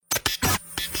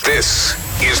This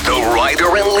is the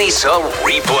Ryder and Lisa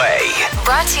replay.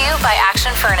 Brought to you by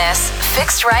Action Furnace.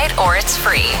 Fixed right or it's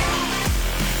free.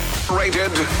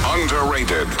 Rated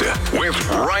underrated with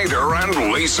Ryder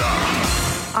and Lisa.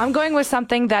 I'm going with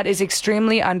something that is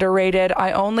extremely underrated.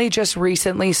 I only just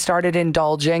recently started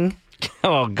indulging.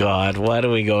 Oh, God. What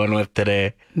are we going with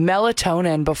today?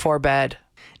 Melatonin before bed.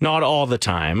 Not all the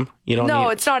time. You don't No,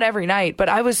 need... it's not every night, but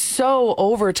I was so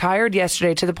overtired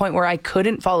yesterday to the point where I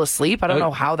couldn't fall asleep. I don't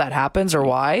know how that happens or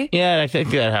why. Yeah, I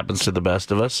think that happens to the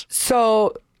best of us.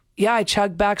 So, yeah, I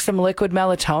chugged back some liquid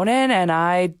melatonin and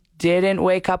I didn't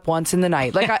wake up once in the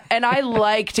night. I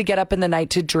like to get up in the night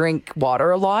to drink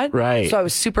water a lot. Right. So I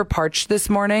was super parched this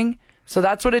morning. So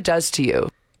that's what it does to you.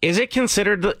 Is it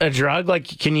considered a drug?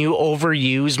 Like, can you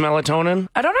overuse melatonin?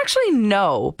 I don't actually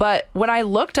know, but when I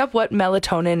looked up what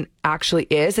melatonin actually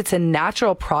is, it's a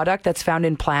natural product that's found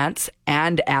in plants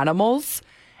and animals.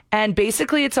 And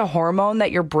basically, it's a hormone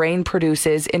that your brain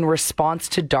produces in response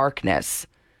to darkness.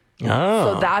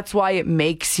 Oh. So that's why it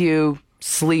makes you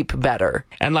sleep better.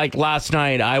 And like last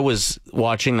night, I was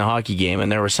watching the hockey game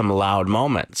and there were some loud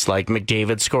moments, like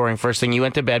McDavid scoring first thing. You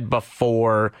went to bed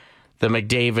before the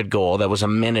McDavid goal that was a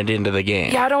minute into the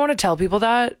game. Yeah, I don't want to tell people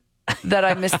that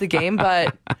I missed the game,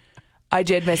 but I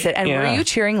did miss it. And Yeah. were you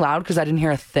cheering loud? Because I didn't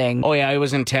hear a thing. Oh, yeah, it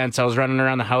was intense. I was running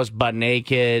around the house butt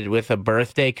naked with a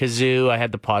birthday kazoo. I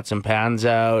had the pots and pans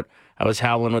out. I was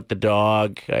howling with the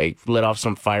dog. I lit off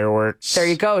some fireworks. There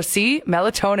you go. See?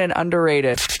 Melatonin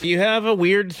underrated. You have a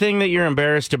weird thing that you're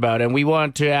embarrassed about, and we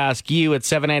want to ask you at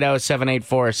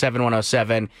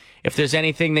 780-784-7107 if there's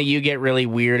anything that you get really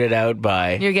weirded out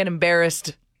by. You get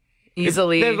embarrassed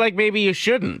easily. Like maybe you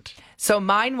shouldn't. So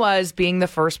mine was being the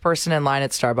first person in line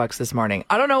at Starbucks this morning.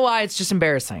 I don't know why. It's just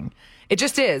embarrassing. It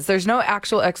just is. There's no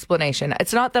actual explanation.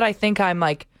 It's not that I think I'm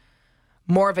like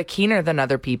more of a keener than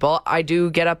other people. I do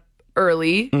get up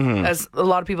early, as a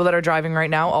lot of people that are driving right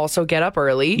now also get up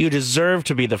early. You deserve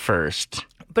to be the first.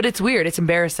 But it's weird. It's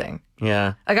embarrassing.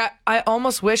 Yeah. Like I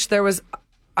almost wish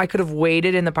I could have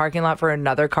waited in the parking lot for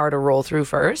another car to roll through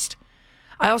first.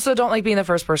 I also don't like being the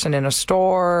first person in a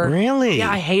store. Really?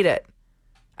 Yeah, I hate it.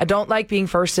 I don't like being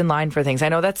first in line for things. I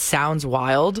know that sounds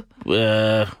wild.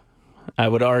 I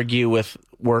would argue with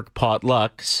work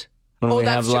potlucks when we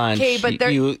have that's true. lunch. Okay, but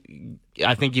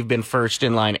I think you've been first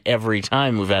in line every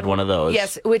time we've had one of those.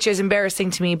 Yes, which is embarrassing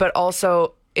to me, but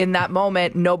also in that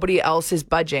moment, nobody else is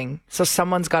budging. So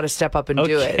someone's got to step up and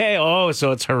do it. Okay,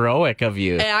 so it's heroic of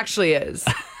you. It actually is.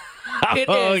 It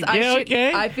is.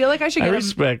 Okay. I feel like I should I get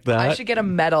respect that. I should get a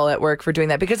medal at work for doing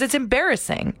that because it's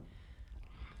embarrassing.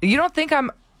 You don't think I'm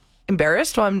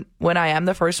embarrassed when I am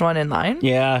the first one in line?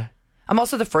 Yeah. I'm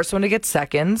also the first one to get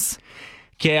seconds.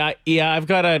 Okay, I've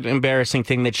got an embarrassing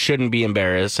thing that shouldn't be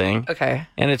embarrassing. Okay.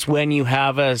 And it's when you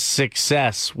have a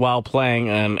success while playing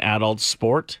an adult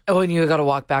sport. Oh, and you got to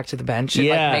walk back to the bench and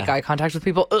Yeah. make eye contact with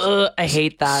people. I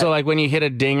hate that. So like when you hit a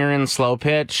dinger in slow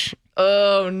pitch.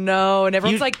 Oh, no. And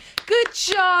everyone's like, good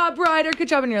job, Ryder. Good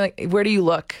job. And you're like, where do you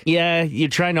look? Yeah, you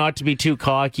try not to be too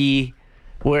cocky.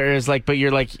 Whereas, but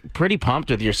you're pretty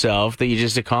pumped with yourself that you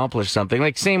just accomplished something.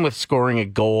 Like, same with scoring a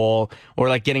goal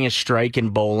or getting a strike in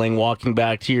bowling, walking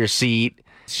back to your seat.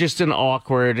 It's just an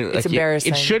awkward. It's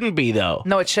embarrassing. It shouldn't be, though.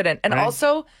 No, it shouldn't. And Right.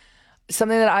 also,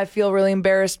 something that I feel really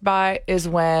embarrassed by is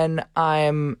when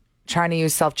I'm trying to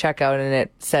use self-checkout and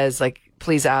it says,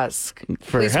 please ask.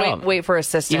 Please help. wait for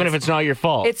assistance. Even if it's not your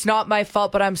fault. It's not my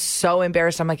fault, but I'm so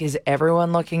embarrassed. I'm like, is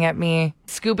everyone looking at me?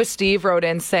 Scuba Steve wrote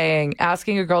in saying,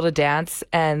 asking a girl to dance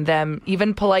and them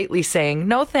even politely saying,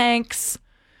 no thanks.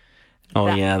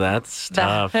 That's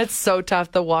tough. That's so tough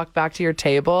to walk back to your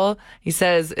table. He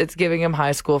says it's giving him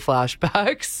high school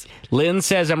flashbacks. Lynn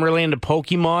says, I'm really into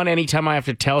Pokemon. Anytime I have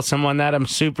to tell someone that, I'm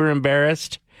super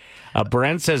embarrassed.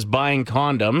 Brent says buying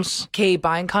condoms. Okay,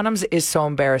 buying condoms is so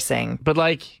embarrassing. But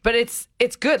But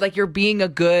it's good. Like, you're being a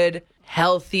good,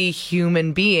 healthy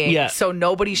human being. Yeah. So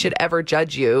nobody should ever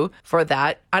judge you for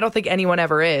that. I don't think anyone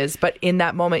ever is. But in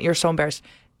that moment, you're so embarrassed.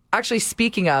 Actually,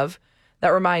 speaking of, that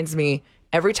reminds me,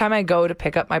 every time I go to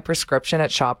pick up my prescription at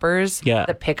Shoppers,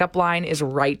 the pickup line is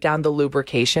right down the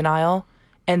lubrication aisle.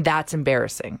 And that's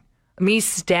embarrassing. Me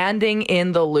standing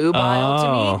in the lube aisle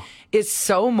to me is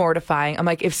so mortifying. I'm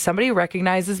like, if somebody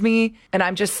recognizes me and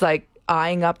I'm just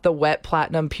eyeing up the wet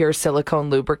platinum pure silicone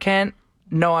lubricant,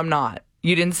 no, I'm not.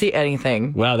 You didn't see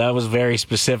anything. Wow, that was very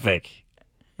specific.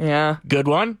 Yeah. Good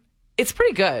one? It's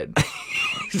pretty good.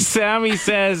 Sammy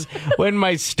says, when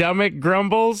my stomach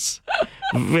grumbles,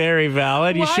 very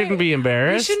valid. You Why? shouldn't be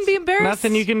embarrassed. You shouldn't be embarrassed.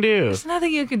 Nothing you can do. There's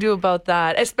nothing you can do about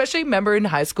that. Especially, remember in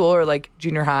high school or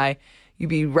junior high, you'd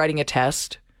be writing a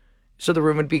test. So the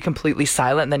room would be completely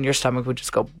silent, and then your stomach would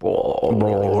just go.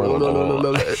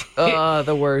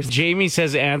 The worst. Jamie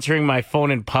says answering my phone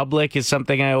in public is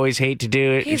something I always hate to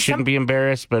do. It shouldn't be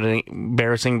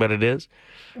embarrassing, but it is.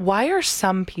 Why are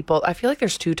some people? I feel like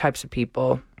there's two types of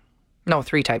people. No,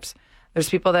 three types. There's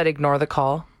people that ignore the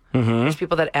call. There's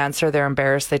people that answer, they're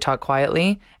embarrassed, they talk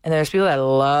quietly. And there's people that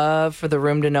love for the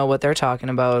room to know what they're talking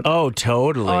about. Oh,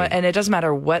 totally. And it doesn't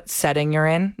matter what setting you're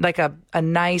in. Like a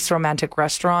nice romantic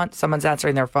restaurant, someone's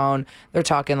answering their phone, they're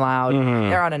talking loud,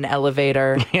 they're on an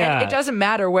elevator. Yeah. And it doesn't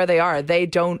matter where they are. They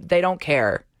don't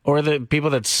care. Or the people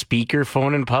that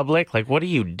speakerphone in public. Like, what are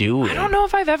you doing? I don't know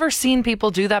if I've ever seen people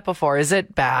do that before. Is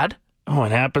it bad? Oh,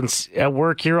 it happens at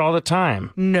work here all the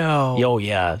time. No. Oh,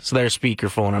 yeah. So they're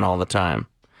speakerphoning all the time.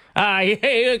 You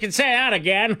can say that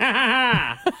again.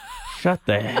 Shut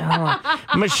the hell up.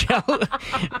 Michelle. So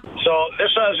this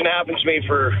hasn't happened to me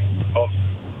for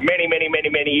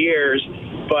many years,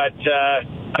 but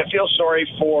I feel sorry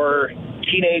for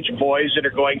teenage boys that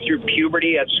are going through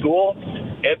puberty at school.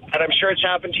 And I'm sure it's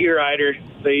happened to you, Ryder.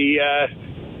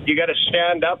 You got to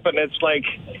stand up, and it's like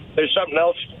there's something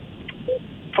else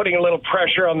putting a little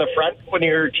pressure on the front when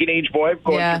you're a teenage boy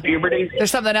going through puberty.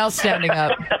 There's something else standing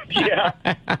up. Yeah.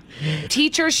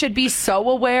 Teachers should be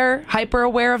so hyper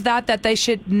aware of that they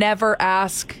should never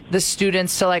ask the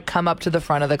students to like come up to the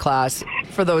front of the class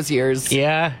for those years.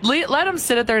 Yeah. Let them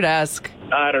sit at their desk.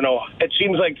 I don't know. It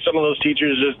seems like some of those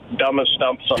teachers are just dumb as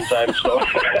stumps sometimes. So.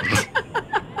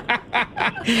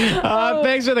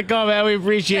 Thanks for the call, man. We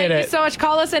appreciate Thank it. you so much.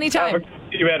 Call us anytime.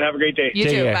 You man, have a great day. You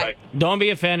Take too. care. Bye. Don't be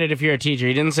offended if you're a teacher.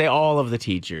 He didn't say all of the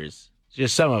teachers,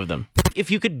 just some of them.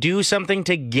 If you could do something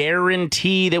to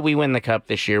guarantee that we win the cup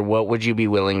this year, what would you be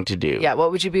willing to do? Yeah,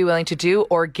 what would you be willing to do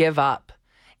or give up?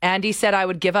 Andy said I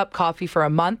would give up coffee for a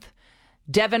month.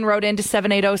 Devin wrote into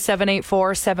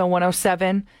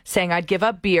 780-784-7107 saying I'd give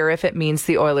up beer if it means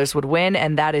the Oilers would win,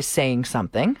 and that is saying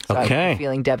something. So I have a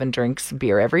feeling Devin drinks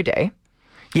beer every day.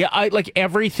 Yeah, I like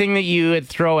everything that you would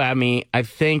throw at me. I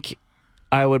think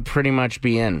I would pretty much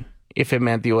be in if it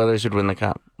meant the Oilers would win the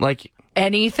cup. Like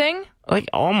anything? Like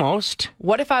almost.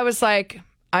 What if I was like,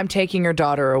 I'm taking your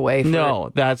daughter away?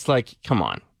 No, that's like, come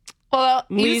on. Well,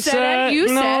 Lisa, you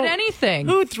said anything.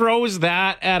 Who throws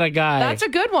that at a guy? That's a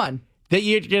good one. That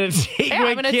you're going to take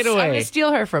Yeah, my kid away. I'm going to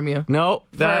steal her from you. No.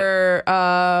 For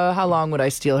how long would I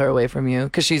steal her away from you?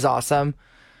 Because she's awesome.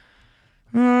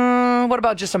 What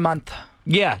about just a month?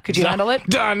 Yeah. Could you handle it?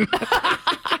 Done.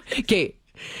 Okay.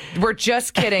 We're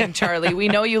just kidding, Charlie. We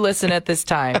know you listen at this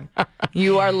time.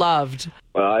 You are loved.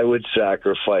 I would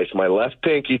sacrifice my left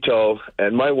pinky toe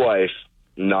and my wife,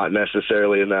 not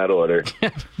necessarily in that order.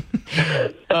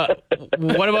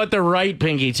 What about the right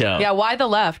pinky toe? Yeah, why the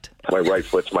left? My right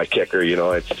foot's my kicker. You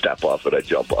know, I'd step off it, I'd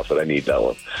jump off it. I need that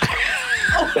one.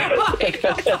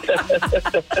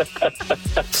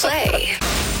 Play.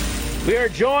 We are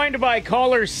joined by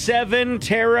caller 7,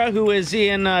 Tara, who is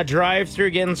in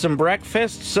drive-thru getting some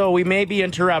breakfast, so we may be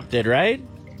interrupted, right?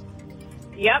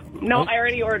 Yep. No, I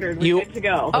already ordered. We're good to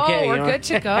go. Okay, we're good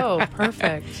to go.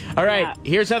 Perfect. All right,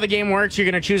 here's how the game works. You're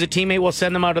going to choose a teammate. We'll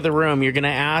send them out of the room. We're going to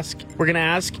ask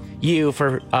you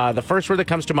for the first word that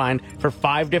comes to mind for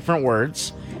 5 different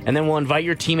words, and then we'll invite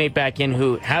your teammate back in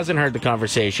who hasn't heard the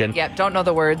conversation. Yep, don't know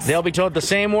the words. They'll be told the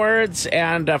same words,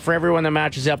 and for everyone that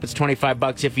matches up, it's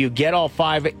 $25. If you get all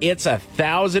 5, it's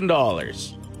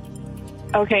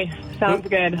 $1,000. Okay, sounds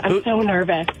good. I'm so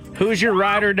nervous. Who's your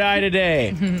ride or die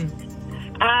today?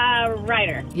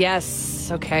 Ryder.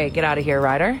 Yes. Okay, get out of here,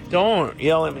 Ryder. Don't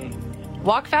yell at me.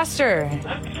 Walk faster.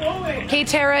 Okay,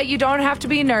 Tara, you don't have to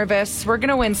be nervous. We're going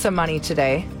to win some money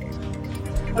today.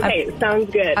 Okay,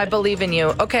 sounds good. I believe in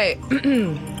you. Okay.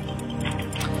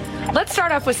 Let's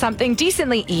start off with something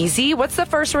decently easy. What's the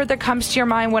first word that comes to your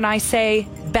mind when I say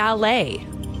ballet?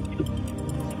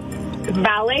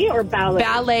 Ballet or ballet?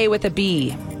 Ballet with a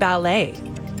B. Ballet.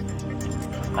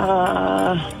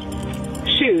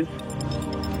 Shoes.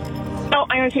 Oh,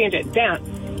 I'm going to change it. Dance.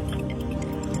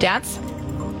 Dance?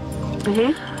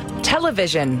 Mm-hmm.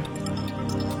 Television.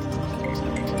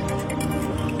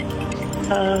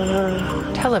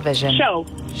 Television.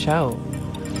 Show.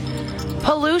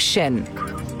 Pollution.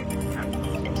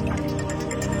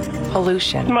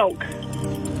 Smoke.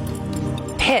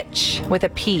 Pitch with a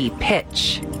P.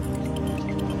 Pitch.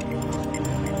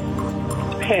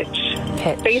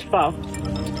 Baseball.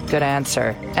 Good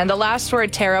answer. And the last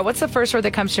word, Tara, what's the first word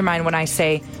that comes to your mind when I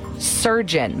say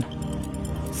surgeon?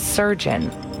 Surgeon.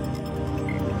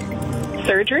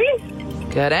 Surgery?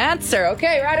 Good answer.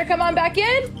 Okay, Ryder, come on back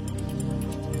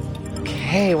in.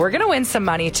 Okay, we're going to win some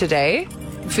money today.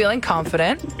 I'm feeling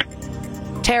confident.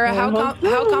 Tara,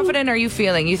 how confident are you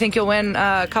feeling? You think you'll win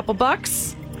a couple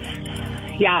bucks?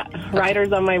 Yeah,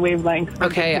 Ryder's on my wavelength.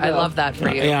 Okay, I love that for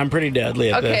you. Yeah, I'm pretty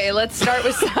deadly at this. Okay, let's start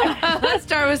with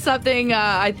something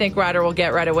I think Ryder will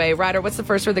get right away. Ryder, what's the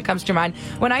first word that comes to your mind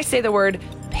when I say the word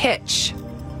pitch?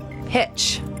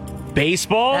 Pitch.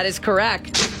 Baseball? That is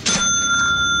correct.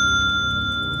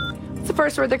 What's the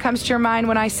first word that comes to your mind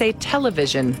when I say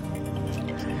television?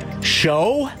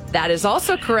 Show? That is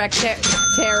also correct,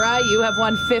 Tara. You have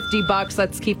won $50.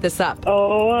 Let's keep this up.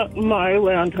 Oh, my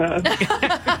Lanta.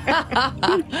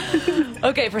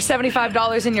 Okay, for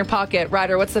 $75 in your pocket,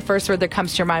 Ryder, what's the first word that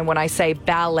comes to your mind when I say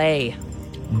ballet?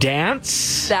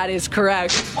 Dance? That is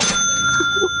correct.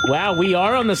 Wow, we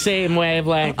are on the same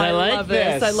wavelength. I like love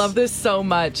this. I love this so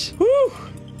much. Whew.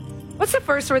 What's the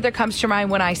first word that comes to your mind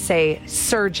when I say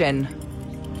surgeon?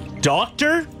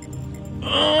 Doctor?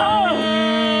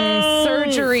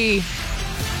 Surgery.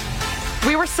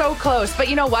 We were so close, but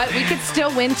you know what? We could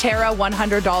still win Tara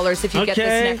 $100 if you get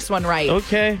this next one right.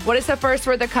 Okay. What is the first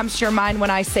word that comes to your mind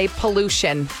when I say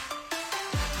pollution?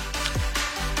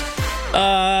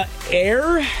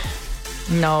 Air?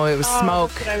 No, it was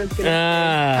smoke. That's what I was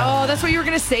gonna Oh, that's what you were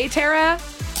going to say, Tara?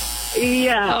 say.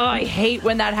 Yeah. Oh, I hate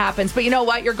when that happens. But you know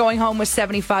what? You're going home with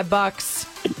 $75.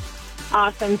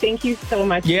 Awesome. Thank you so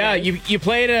much. Yeah, guys. you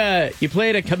played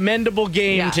a commendable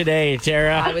game today,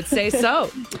 Tara. I would say so.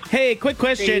 Hey, quick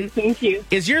question. Great. Thank you.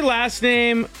 Is your last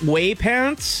name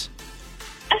Waypants?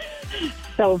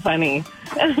 So funny.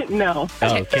 No.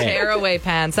 Okay. Tearaway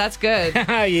pants. That's good.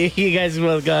 you guys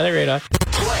both got it right on.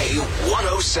 Play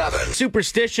 107.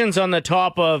 Superstitions on the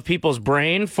top of people's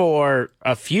brain for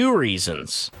a few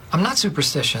reasons. I'm not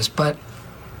superstitious, but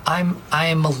I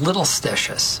am a little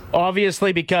stitious.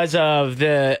 Obviously, because of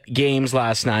the games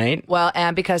last night. Well,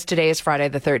 and because today is Friday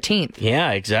the 13th.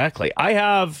 Yeah, exactly. I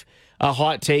have a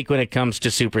hot take when it comes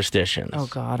to superstitions. Oh,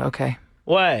 God. Okay.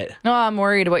 What? No, I'm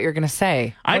worried what you're going to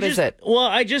say. What is it? Well,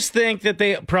 I just think that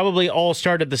they probably all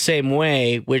started the same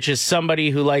way, which is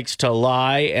somebody who likes to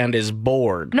lie and is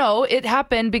bored. No, it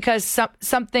happened because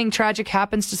something tragic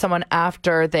happens to someone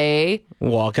after they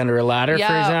Walk under a ladder, for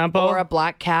example. or a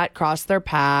black cat crossed their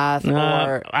path,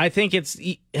 or I think it's.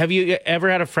 Have you ever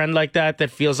had a friend like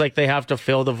that feels like they have to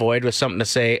fill the void with something to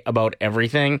say about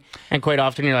everything? And quite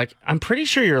often you're like, I'm pretty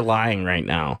sure you're lying right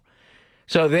now.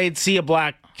 So they'd see a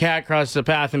black cat cross the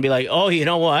path and be like, oh, you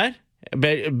know what?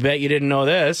 Bet you didn't know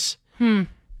this.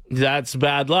 That's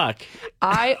bad luck.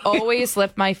 I always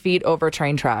lift my feet over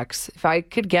train tracks. If I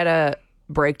could get a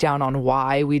breakdown on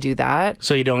why we do that.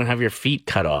 So you don't have your feet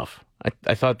cut off.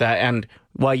 I thought that, and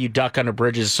while you duck under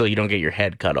bridges so you don't get your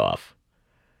head cut off.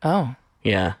 Oh.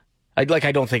 Yeah. I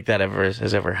don't think that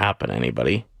has ever happened to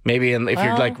anybody. Maybe if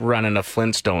you're like running a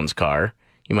Flintstones car,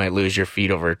 you might lose your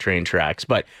feet over train tracks.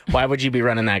 But why would you be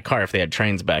running that car if they had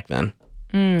trains back then?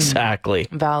 Exactly.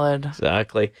 Valid.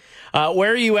 Exactly.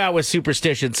 Where are you at with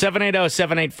superstition?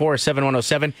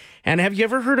 780-784-7107. And have you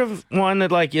ever heard of one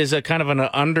that is a kind of an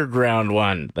underground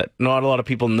one that not a lot of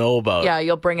people know about? Yeah,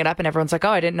 you'll bring it up and everyone's like,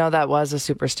 oh, I didn't know that was a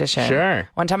superstition. Sure.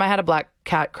 One time I had a black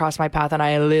cat cross my path and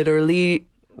I literally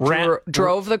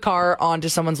drove the car onto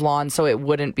someone's lawn so it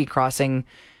wouldn't be crossing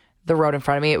the road in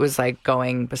front of me. It was like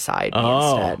going beside me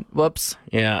instead. Whoops.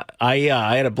 Yeah. I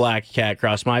had a black cat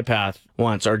cross my path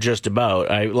once, or just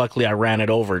about. Luckily I ran it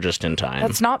over just in time.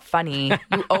 That's not funny.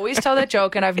 You always tell that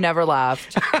joke and I've never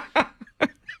laughed.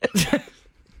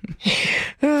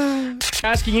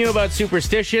 Asking you about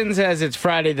superstitions as it's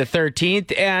Friday the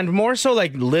 13th, and more so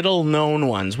like little known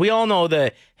ones. We all know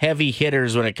the heavy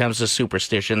hitters when it comes to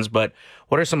superstitions, but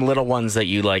what are some little ones that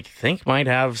you think might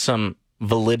have some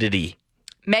validity?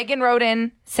 Megan wrote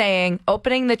in saying,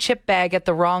 opening the chip bag at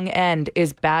the wrong end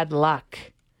is bad luck.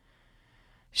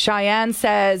 Cheyenne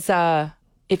says,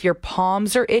 if your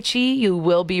palms are itchy, you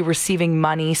will be receiving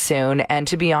money soon. And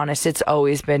to be honest, it's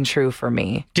always been true for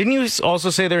me. Didn't you also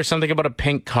say there was something about a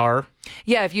pink car?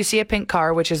 Yeah, if you see a pink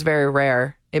car, which is very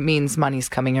rare, it means money's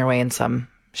coming your way in some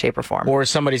shape or form. Or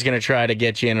somebody's going to try to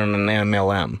get you in on an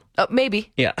MLM.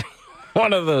 Maybe. Yeah.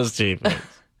 One of those two things.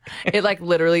 It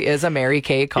literally is a Mary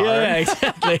Kay car. Yeah,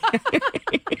 exactly.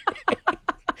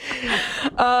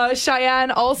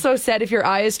 Cheyenne also said if your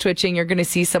eye is twitching, you're going to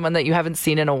see someone that you haven't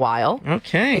seen in a while.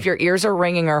 Okay. If your ears are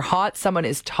ringing or hot, someone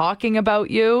is talking about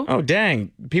you. Oh,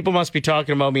 dang. People must be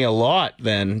talking about me a lot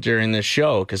then during this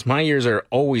show, because my ears are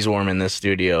always warm in this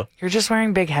studio. You're just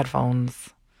wearing big headphones.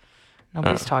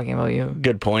 Nobody's talking about you.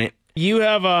 Good point. You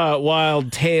have a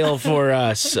wild tale for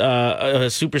us, a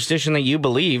superstition that you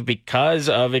believe because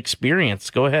of experience.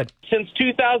 Go ahead. Since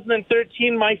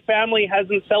 2013, my family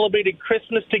hasn't celebrated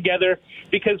Christmas together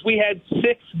because we had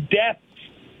 6 deaths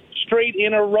straight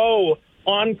in a row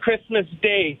on Christmas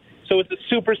Day. So it's a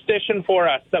superstition for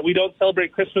us that we don't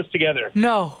celebrate Christmas together.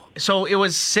 No. So it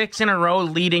was 6 in a row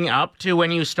leading up to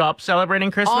when you stopped celebrating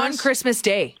Christmas? On Christmas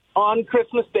Day. On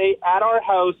Christmas Day at our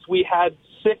house, we had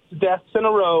 6 deaths in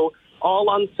a row, all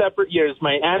on separate years.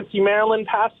 My Auntie Marilyn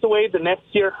passed away. The next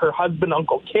year, her husband,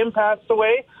 Uncle Kim, passed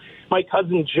away. My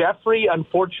cousin Jeffrey,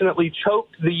 unfortunately,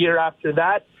 choked the year after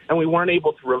that, and we weren't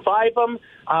able to revive him.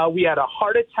 We had a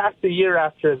heart attack the year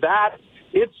after that.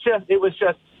 It was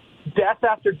just death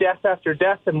after death after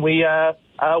death, and we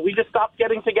just stopped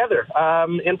getting together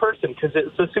in person because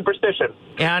it's a superstition.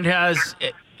 And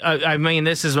I mean,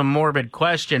 this is a morbid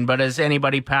question, but has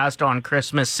anybody passed on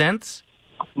Christmas since?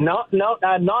 No,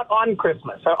 not on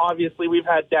Christmas. Obviously, we've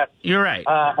had deaths. You're right.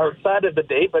 Outside of the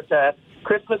day, but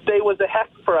Christmas Day was a heck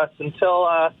for us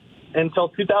until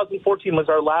 2014 was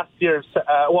our last year.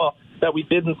 That we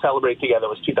didn't celebrate together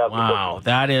was 2014. Wow,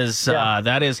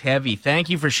 that is heavy. Thank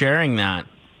you for sharing that.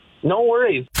 No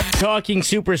worries. Talking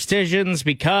superstitions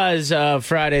because of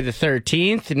Friday the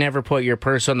 13th. Never put your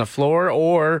purse on the floor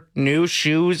or new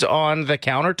shoes on the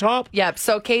countertop. Yep.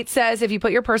 So Kate says if you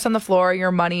put your purse on the floor,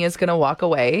 your money is going to walk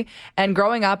away. And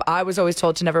growing up, I was always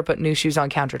told to never put new shoes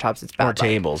on countertops. It's bad Or luck.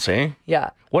 tables, eh?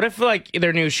 Yeah. What if, like,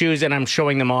 they're new shoes and I'm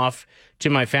showing them off to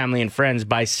my family and friends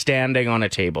by standing on a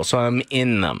table, so I'm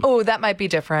in them? Oh, that might be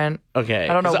different. Okay.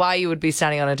 I don't know why you would be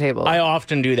standing on a table. I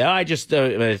often do that. I just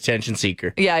am an attention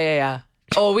seeker. Yeah.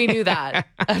 Oh, we knew that.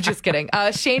 I'm just kidding.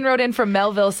 Shane wrote in from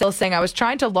Melville still saying, I was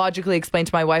trying to logically explain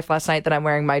to my wife last night that I'm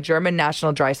wearing my German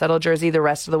national Dreisettle jersey the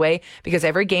rest of the way because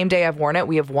every game day I've worn it,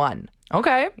 we have won.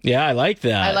 Okay. Yeah, I like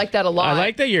that. I like that a lot. I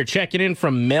like that you're checking in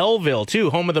from Melville,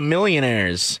 too, home of the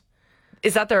Millionaires.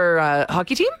 Is that their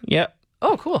hockey team? Yep.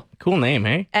 Oh, cool. Cool name,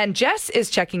 hey? And Jess is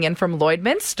checking in from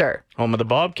Lloydminster. Home of the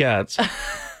Bobcats.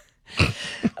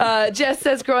 Jess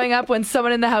says growing up, when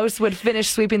someone in the house would finish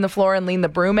sweeping the floor and lean the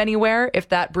broom anywhere, if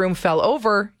that broom fell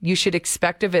over, you should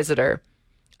expect a visitor.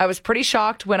 I was pretty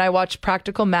shocked when I watched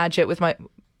Practical Magic with my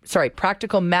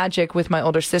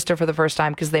older sister for the first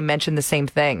time because they mentioned the same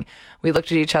thing. We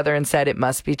looked at each other and said it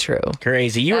must be true.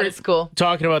 Crazy. You were cool.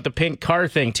 Talking about the pink car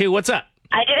thing, too. What's up?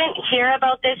 I didn't hear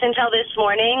about this until this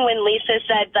morning when Lisa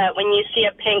said that when you see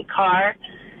a pink car,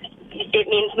 it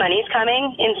means money's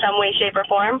coming in some way, shape, or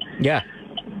form. Yeah.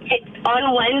 On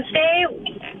Wednesday,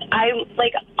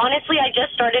 honestly, I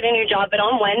just started a new job, but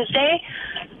on Wednesday,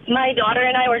 my daughter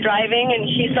and I were driving, and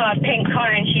she saw a pink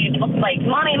car, and she was like,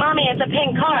 Mommy, it's a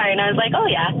pink car. And I was like, oh,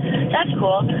 yeah, that's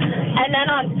cool. And then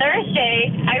on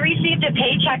Thursday, I received a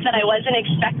paycheck that I wasn't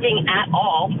expecting at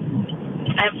all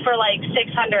for like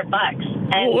 $600.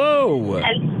 And, whoa.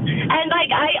 And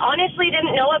I honestly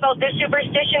didn't know about this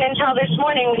superstition until this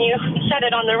morning when you said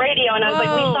it on the radio, and I was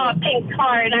like, we saw a pink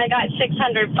car, and I got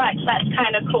 $600. That's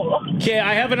kind of cool. Okay,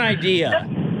 I have an idea.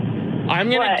 I'm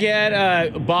going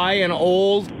to buy an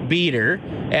old beater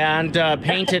and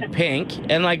paint it pink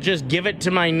and, just give it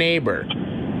to my neighbor.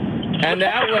 And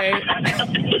that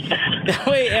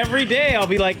way, every day I'll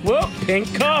be like, whoa,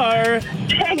 pink car.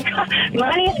 Pink car.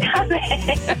 Money's coming.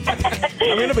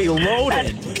 I'm going to be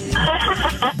loaded.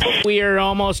 We are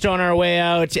almost on our way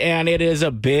out, and it is a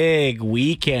big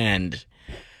weekend.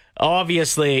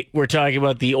 Obviously, we're talking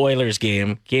about the Oilers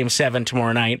game, Game 7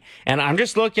 tomorrow night, and I'm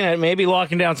just looking at maybe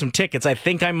locking down some tickets. I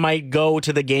think I might go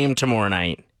to the game tomorrow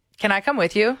night. Can I come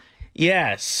with you?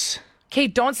 Yes.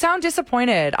 Kate, don't sound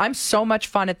disappointed. I'm so much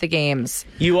fun at the games.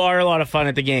 You are a lot of fun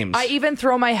at the games. I even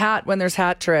throw my hat when there's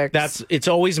hat tricks. It's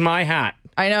always my hat.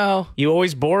 I know. You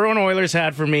always borrow an Oilers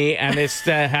hat from me, and this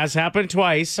has happened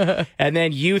twice, and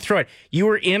then you throw it. You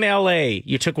were in L.A.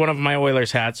 You took one of my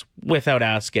Oilers hats without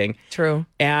asking. True.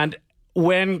 And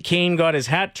when Kane got his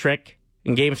hat trick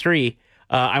in Game 3,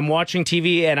 I'm watching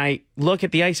TV, and I look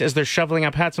at the ice as they're shoveling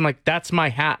up hats. I'm like, that's my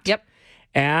hat. Yep.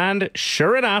 And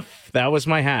sure enough, that was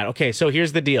my hat. Okay, so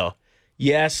here's the deal.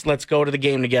 Yes, let's go to the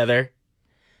game together.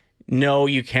 No,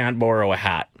 you can't borrow a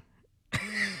hat.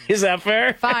 Is that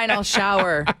fair? Fine, I'll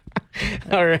shower.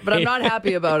 All right. But I'm not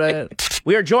happy about it.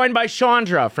 We are joined by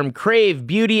Chandra from Crave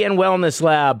Beauty and Wellness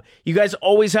Lab. You guys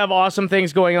always have awesome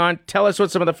things going on. Tell us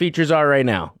what some of the features are right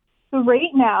now. So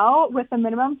right now, with a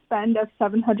minimum spend of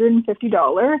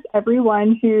 $750,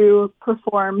 everyone who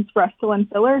performs breast and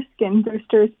fillers, skin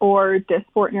boosters, or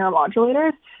Dysport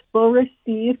neuromodulators will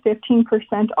receive 15%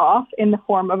 off in the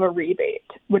form of a rebate,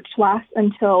 which lasts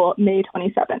until May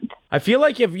 27th. I feel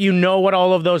like if you know what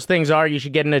all of those things are, you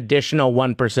should get an additional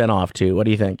 1% off too. What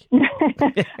do you think?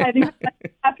 I think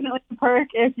that's definitely a perk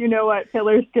if you know what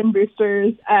fillers, skin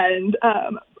boosters, and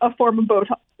a form of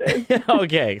Botox.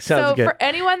 Okay, sounds So good. for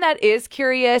anyone that is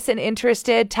curious and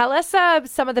interested, tell us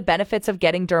some of the benefits of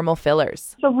getting dermal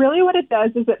fillers. So really what it does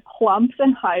is it plumps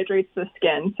and hydrates the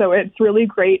skin. So it's really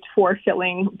great for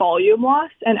filling volume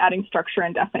loss and adding structure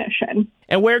and definition.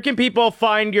 And where can people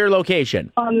find your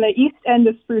location? On the east end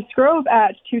of Spruce Grove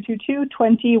at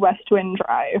 22220 Westwind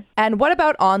Drive. And what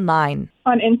about online?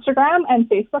 On Instagram and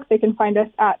Facebook, they can find us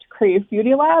at Crave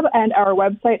Beauty Lab, and our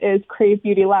website is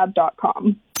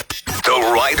cravebeautylab.com.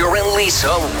 The Ryder and Lisa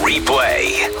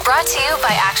replay. Brought to you by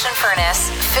Action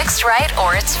Furnace. Fixed right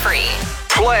or it's free.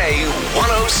 Play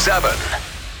 107.